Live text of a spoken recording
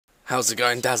How's it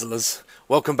going, Dazzlers?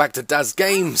 Welcome back to Daz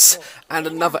Games and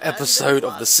another episode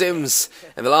of The Sims.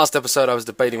 In the last episode I was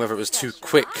debating whether it was too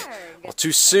quick or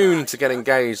too soon to get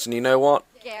engaged, and you know what?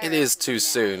 It is too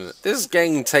soon. This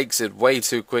game takes it way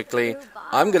too quickly.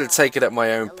 I'm going to take it at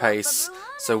my own pace,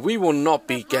 so we will not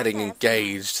be getting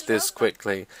engaged this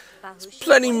quickly. There's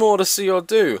plenty more to see or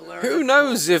do. Who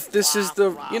knows if this is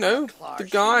the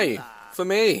guy for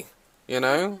me,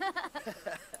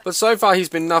 But so far he's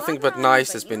been nothing but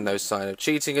nice, there's been no sign of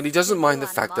cheating, and he doesn't mind the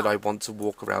fact that I want to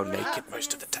walk around naked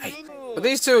most of the day. But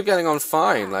these two are getting on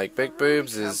fine, like Big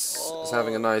Boobs is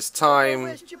having a nice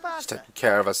time, she's taking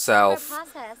care of herself,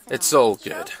 it's all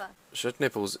good. Should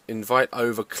Nipples invite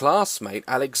over classmate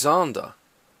Alexander?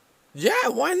 Yeah,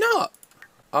 why not?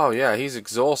 Oh yeah, he's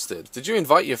exhausted. Did you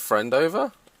invite your friend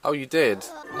over? Oh, you did.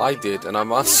 I did, and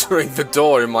I'm answering the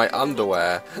door in my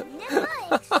underwear.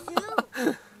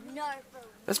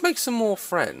 Let's make some more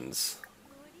friends.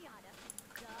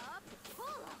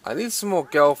 I need some more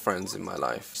girlfriends in my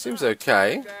life. Seems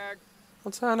okay.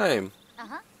 What's her name?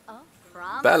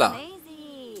 Bella.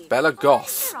 Bella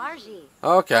Goth.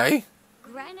 Okay.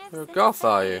 You're a goth,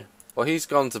 are you? Well, he's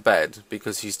gone to bed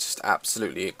because he's just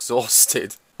absolutely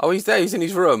exhausted. Oh, he's there. He's in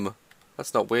his room.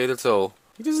 That's not weird at all.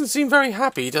 He doesn't seem very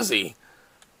happy, does he?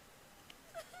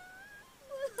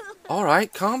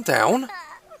 Alright, calm down.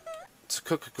 To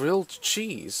cook a grilled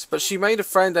cheese, but she made a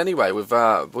friend anyway with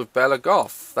Bella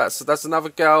Goth. That's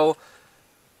another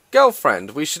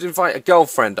girlfriend. We should invite a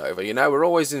girlfriend over. We're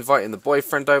always inviting the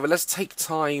boyfriend over. Let's take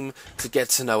time to get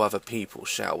to know other people,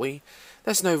 shall we?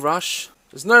 There's no rush.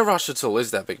 There's no rush at all,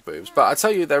 is there, Big Boobs? But I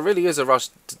tell you, there really is a rush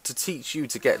to teach you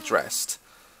to get dressed.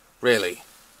 Really.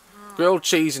 Grilled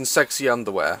cheese and sexy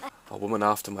underwear. A woman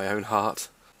after my own heart.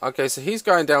 Okay, so he's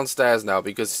going downstairs now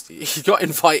because he got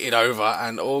invited over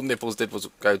and all Nipples did was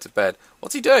go to bed.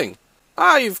 What's he doing?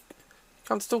 Ah, you've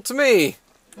come to talk to me.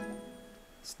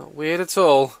 It's not weird at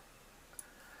all.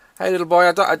 Hey, little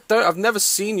boy, I've never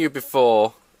seen you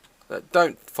before.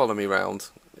 Don't follow me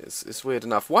round. It's weird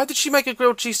enough. Why did she make a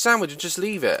grilled cheese sandwich and just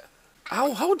leave it?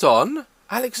 Oh, hold on.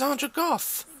 Alexandra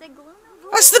Goth.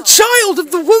 That's the child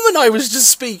of the woman I was just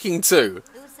speaking to.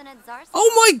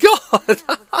 Oh my god!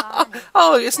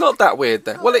 Oh, it's not that weird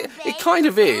then. Well, it kind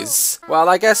of is. Well,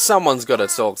 I guess someone's got to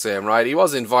talk to him, right? He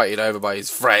was invited over by his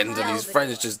friend, and his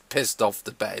friend's just pissed off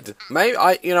the bed. Maybe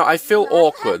I feel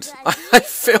awkward. I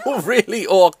feel really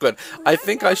awkward. I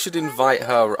think I should invite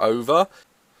her over.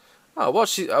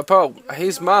 Oh,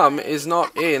 his mum is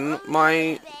not in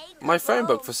my phone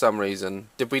book for some reason.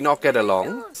 Did we not get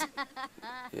along?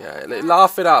 Yeah,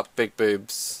 laugh it up, Big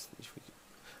Boobs.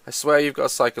 I swear you've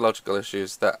got psychological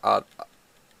issues that are...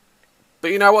 But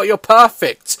you know what? You're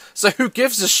perfect! So who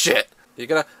gives a shit? You're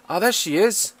gonna... Oh, there she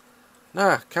is!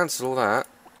 Nah, cancel all that.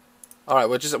 Alright,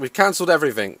 we've cancelled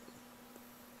everything.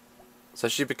 So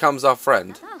she becomes our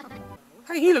friend.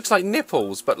 Hey, he looks like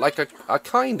Nipples, but like a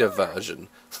kind of version.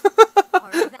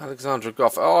 Alexandra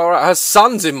Goth. Oh, alright, her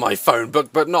son's in my phone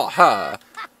book, but not her.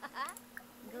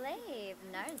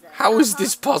 How is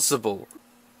this possible?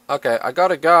 Okay, I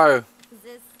gotta go.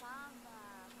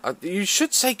 You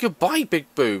should say goodbye, Big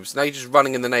Boobs. Now you're just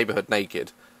running in the neighbourhood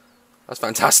naked. That's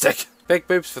fantastic. Big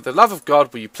Boobs, for the love of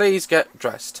God, will you please get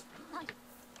dressed?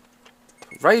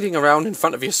 Raiding around in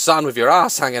front of your son with your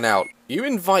ass hanging out. You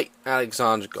invite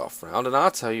Alexandra Goth round, and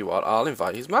I'll tell you what, I'll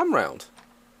invite his mum round.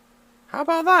 How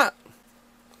about that?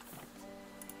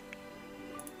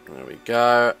 There we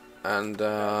go. And,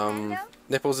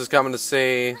 Nipples is coming to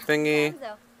see Thingy.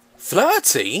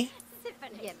 Flirty?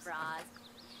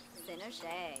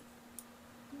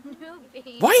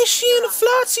 Why is she in a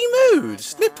flirty mood?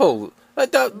 Nipple,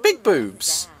 Big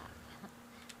Boobs.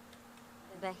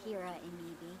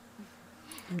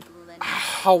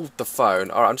 Hold the phone.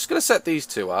 Alright, I'm just going to set these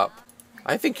two up.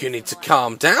 I think you need to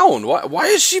calm down. Why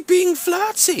is she being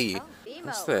flirty?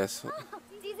 What's this?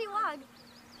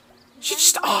 She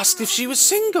just asked if she was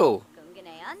single.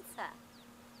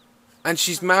 And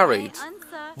she's married.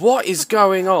 What is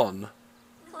going on?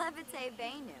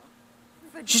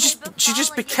 She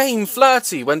just became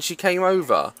flirty when she came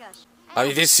over. I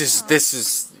mean, this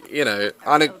is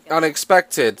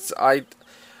unexpected. I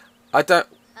don't.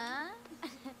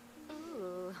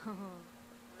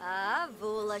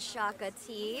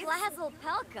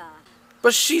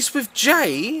 But she's with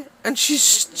Jay, and she's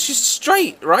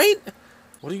straight, right?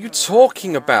 What are you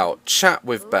talking about? Chat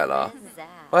with Bella.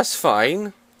 That's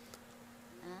fine.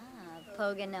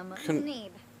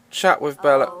 Chat with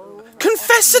Bella.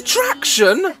 Confess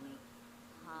attraction?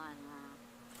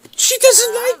 She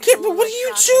doesn't like it, but what are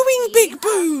you doing, Big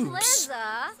Boobs?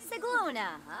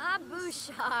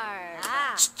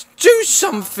 Do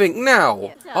something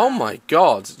now! Oh my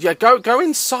god. Yeah, go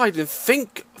inside and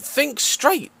think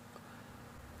straight.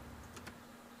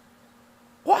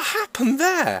 What happened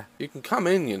there? You can come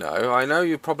in, you know. I know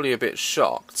you're probably a bit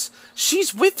shocked.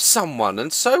 She's with someone,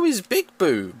 and so is Big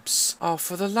Boobs. Oh,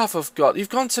 for the love of God. You've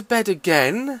gone to bed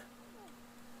again?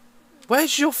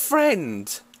 Where's your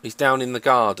friend? He's down in the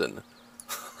garden.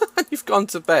 You've gone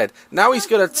to bed. Now he's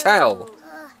going to tell.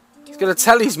 He's going to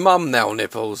tell his mum now,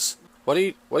 Nipples. What are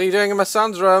you doing in my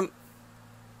son's room?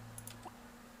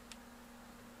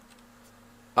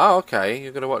 Oh, okay.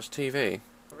 You're going to watch TV.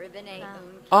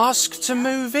 Ask to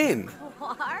move in.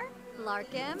 How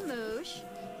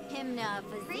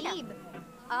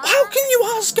can you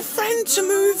ask a friend to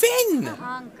move in?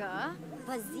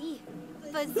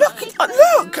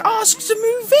 Look! Ask to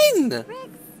move in!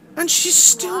 And she's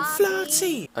still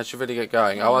flirty. I should really get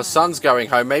going. Oh, our son's going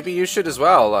home. Maybe you should as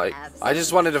well. Like, I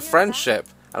just wanted a friendship.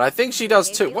 And I think she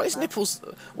does too. What is Nipples?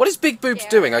 What is Big Boobs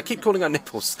doing? I keep calling her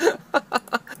Nipples.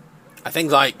 I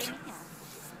think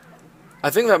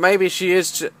that maybe she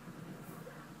is.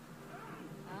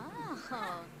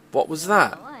 What was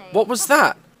that? What was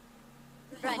that?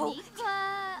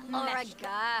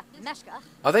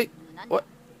 Are they? What?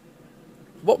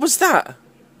 What was that?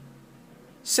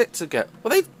 Sit together.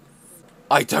 Well, they.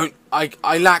 I don't.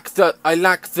 I lack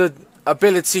the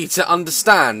ability to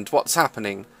understand what's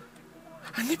happening.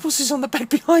 And Nipples is on the bed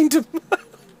behind him.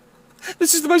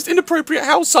 This is the most inappropriate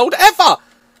household ever.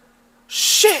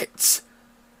 Shit.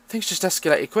 Things just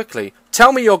escalated quickly.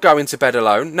 Tell me you're going to bed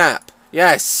alone. Nap.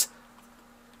 Yes.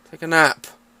 Take a nap.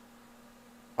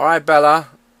 Alright, Bella.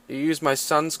 You use my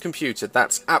son's computer.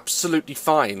 That's absolutely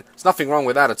fine. There's nothing wrong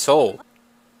with that at all.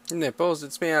 Nipples,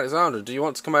 it's me, Alexandra. Do you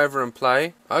want to come over and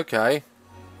play? Okay.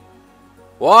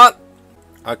 What?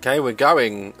 Okay, we're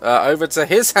going over to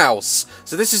his house.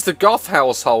 So this is the goth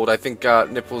household I think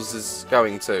Nipples is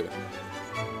going to.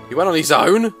 He went on his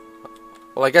own?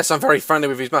 Well, I guess I'm very friendly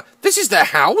with his mum. This is their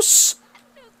house?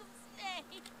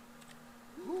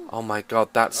 Oh my god,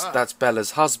 that's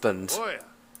Bella's husband.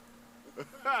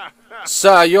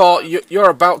 Sir, you're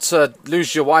about to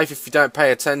lose your wife if you don't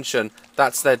pay attention.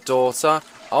 That's their daughter.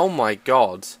 Oh my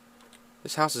god.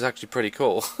 This house is actually pretty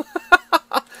cool.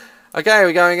 Okay,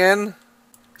 we're going in.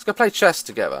 Let's go play chess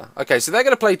together. Okay, so they're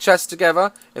going to play chess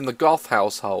together in the goth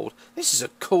household. This is a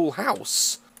cool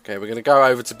house. Okay, we're going to go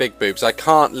over to Big Boobs. I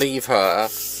can't leave her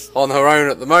on her own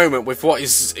at the moment with what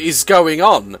is going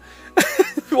on.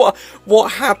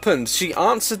 What happened? She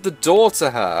answered the door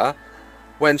to her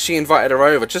when she invited her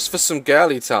over just for some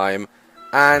girly time,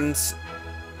 and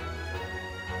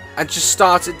just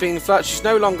started being flirty. She's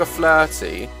no longer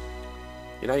flirty.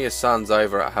 You know your son's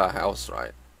over at her house,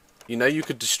 right? You know you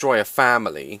could destroy a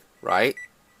family, right?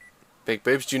 Big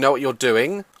Boobs, do you know what you're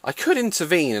doing? I could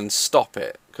intervene and stop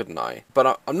it, couldn't I?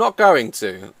 But I'm not going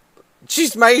to.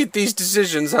 She's made these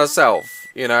decisions herself,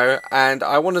 you know, and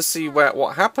I want to see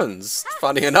what happens.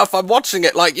 Funny enough, I'm watching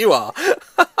it like you are.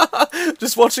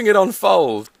 Just watching it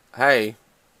unfold. Hey.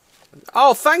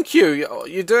 Oh, thank you.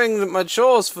 You're doing my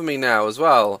chores for me now as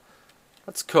well.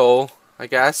 That's cool, I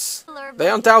guess. They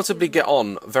undoubtedly get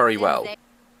on very well.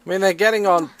 I mean, they're getting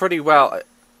on pretty well.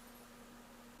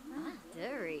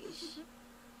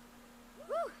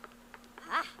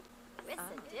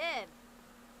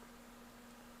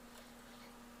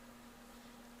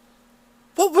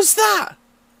 What was that?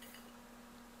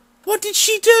 What did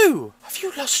she do? Have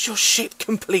you lost your shit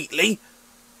completely?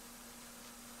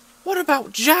 What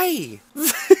about Jay?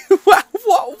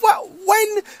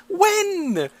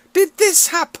 When did this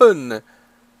happen?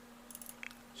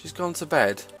 She's gone to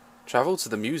bed. Travel to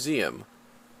the museum.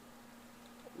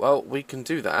 Well, we can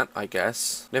do that, I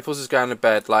guess. Nipples is going to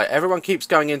bed. Like, everyone keeps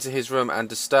going into his room and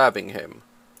disturbing him.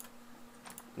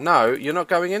 No, you're not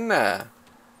going in there.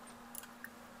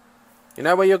 You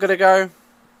know where you're going to go?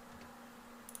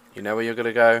 You know where you're going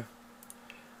to go?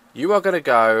 You are going to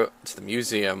go to the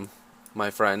museum, my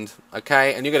friend.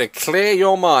 Okay? And you're going to clear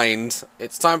your mind.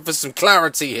 It's time for some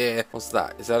clarity here. What's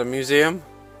that? Is that a museum?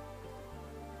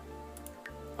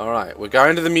 Alright, we're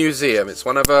going to the museum. It's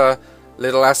one of our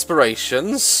little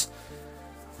aspirations.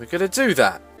 We're going to do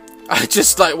that. I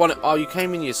just like want to... Oh, you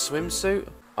came in your swimsuit?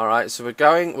 Alright, so we're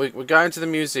going to the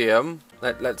museum.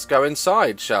 Let's go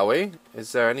inside, shall we?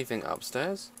 Is there anything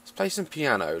upstairs? Let's play some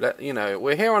piano. You know,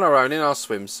 we're here on our own in our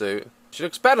swimsuit. She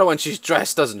looks better when she's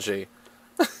dressed, doesn't she?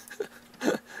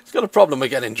 She's got a problem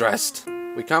with getting dressed.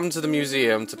 We come to the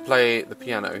museum to play the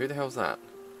piano. Who the hell's that?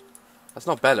 That's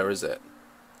not Bella, is it?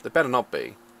 It better not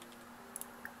be.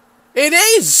 It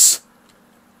is!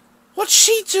 What's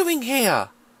she doing here?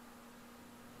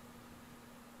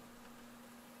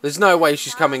 There's no way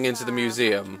she's coming into the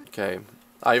museum. Okay.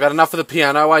 Oh, you've had enough of the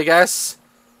piano, I guess?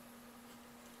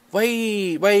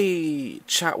 Wait,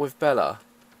 chat with Bella.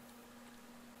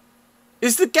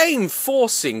 Is the game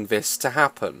forcing this to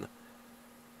happen?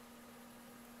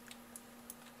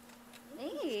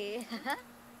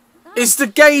 Is the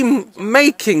game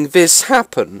making this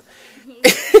happen?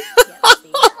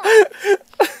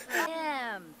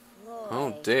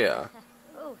 Oh dear.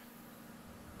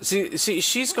 See,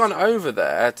 she's gone over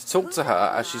there to talk to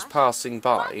her as she's passing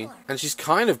by, and she's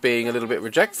kind of being a little bit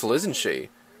rejectful, isn't she?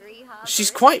 She's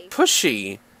quite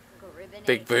pushy.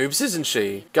 Big boobs, isn't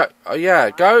she? Go, oh yeah,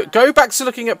 go back to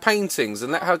looking at paintings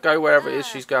and let her go wherever it is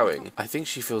she's going. I think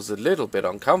she feels a little bit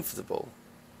uncomfortable,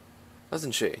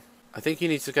 doesn't she? I think you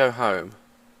need to go home.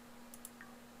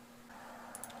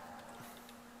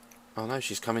 Oh no,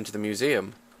 she's coming to the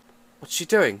museum. What's she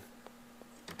doing?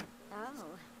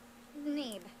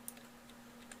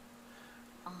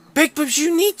 Big boobs,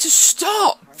 you need to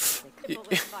stop!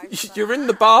 You're in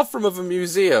the bathroom of a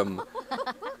museum.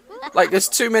 Like, there's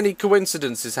too many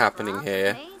coincidences happening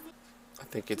here. I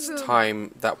think it's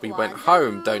time that we went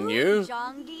home, don't you?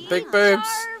 Big boobs.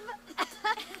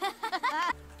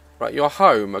 Right, you're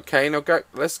home, okay? Now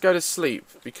let's go to sleep,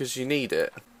 because you need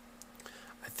it.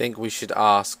 I think we should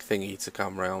ask Thingy to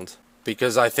come round.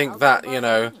 Because I think that, you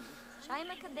know...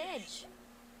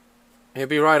 He'll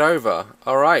be right over.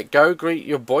 Alright, go greet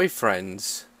your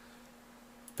boyfriends.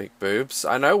 Big boobs.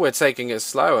 I know we're taking it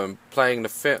slow and playing the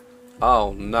fit.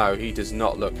 Oh no, he does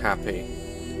not look happy.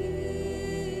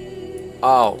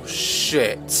 Oh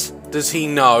shit. Does he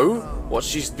know what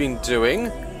she's been doing?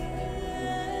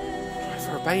 Try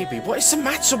for a baby. What is the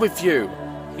matter with you?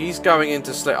 He's going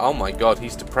into sleep. Oh my god,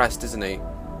 he's depressed, isn't he?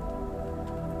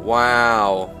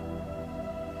 Wow.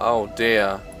 Oh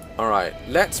dear. Alright,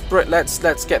 let's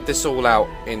get this all out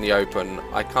in the open.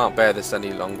 I can't bear this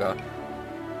any longer.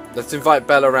 Let's invite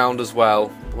Bella around as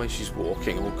well. The way she's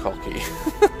walking, all cocky.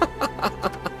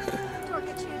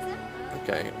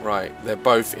 Okay, right. They're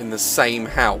both in the same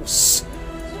house.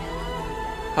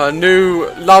 Her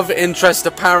new love interest,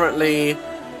 apparently,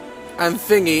 and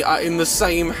Thingy are in the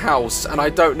same house, and I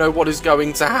don't know what is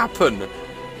going to happen.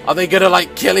 Are they gonna,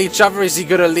 like, kill each other? Is he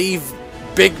gonna leave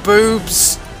Big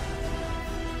Boobs?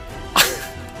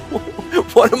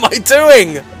 What am I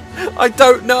doing? I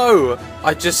don't know.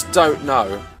 I just don't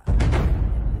know.